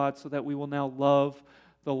of God so that we will now love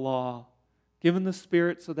the law, given the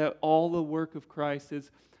Spirit so that all the work of Christ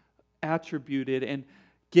is attributed and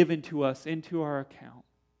given to us into our account.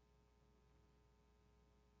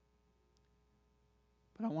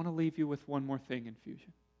 But I want to leave you with one more thing in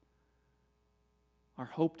Fusion. Our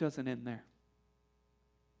hope doesn't end there.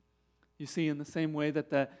 You see, in the same way that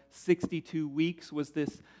the 62 weeks was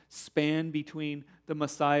this span between the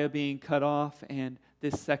Messiah being cut off and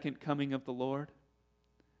this second coming of the Lord,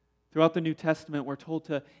 throughout the New Testament we're told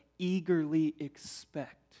to eagerly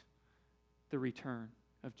expect the return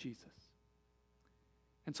of Jesus.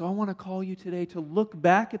 And so I want to call you today to look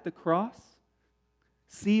back at the cross,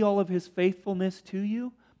 see all of His faithfulness to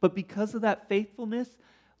you, but because of that faithfulness,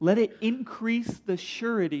 let it increase the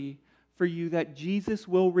surety for you that Jesus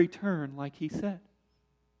will return like He said.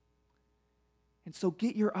 And so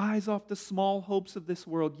get your eyes off the small hopes of this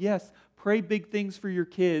world. Yes, pray big things for your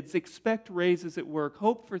kids, expect raises at work,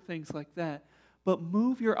 hope for things like that. But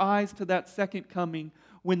move your eyes to that second coming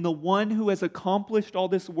when the one who has accomplished all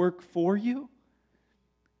this work for you,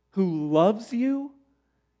 who loves you,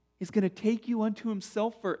 is going to take you unto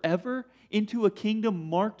Himself forever into a kingdom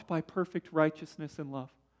marked by perfect righteousness and love.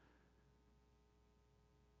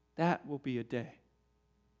 That will be a day.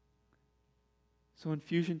 So in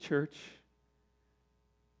Fusion Church,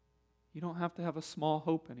 you don't have to have a small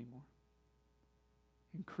hope anymore.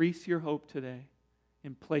 Increase your hope today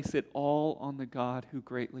and place it all on the God who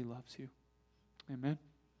greatly loves you. Amen.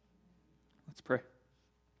 Let's pray.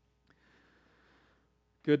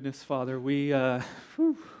 Goodness, Father, we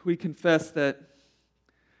confess that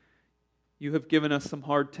You have given us some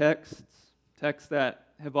hard texts that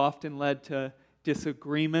have often led to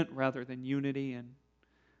disagreement rather than unity. And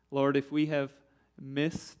Lord, if we have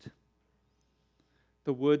missed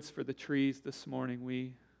the woods for the trees this morning,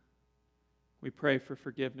 we pray for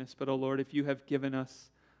forgiveness. But, oh Lord, if You have given us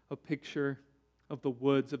a picture of the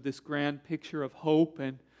woods, of this grand picture of hope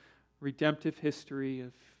and redemptive history,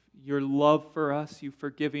 of Your love for us, You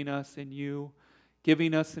forgiving us, and You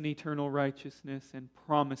giving us an eternal righteousness and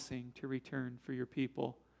promising to return for Your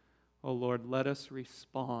people, Oh Lord, let us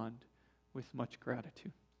respond with much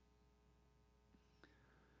gratitude.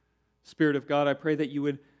 Spirit of God, I pray that you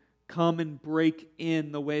would come and break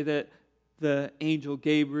in the way that the angel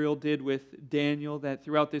Gabriel did with Daniel, that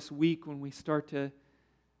throughout this week when we start to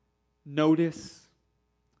notice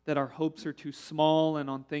that our hopes are too small and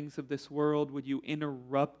on things of this world, would you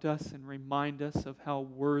interrupt us and remind us of how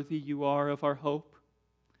worthy you are of our hope?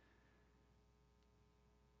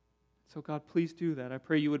 So God, please do that. I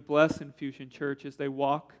pray you would bless Infusion Church as they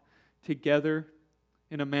walk together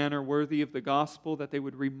in a manner worthy of the gospel, that they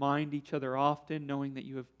would remind each other often, knowing that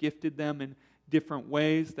you have gifted them in different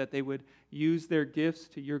ways, that they would use their gifts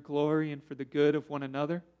to your glory and for the good of one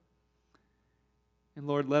another. And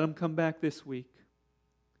Lord, let them come back this week,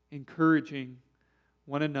 encouraging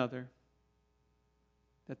one another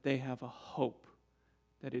that they have a hope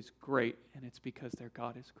that is great, and it's because their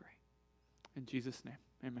God is great. In Jesus' name,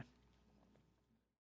 amen.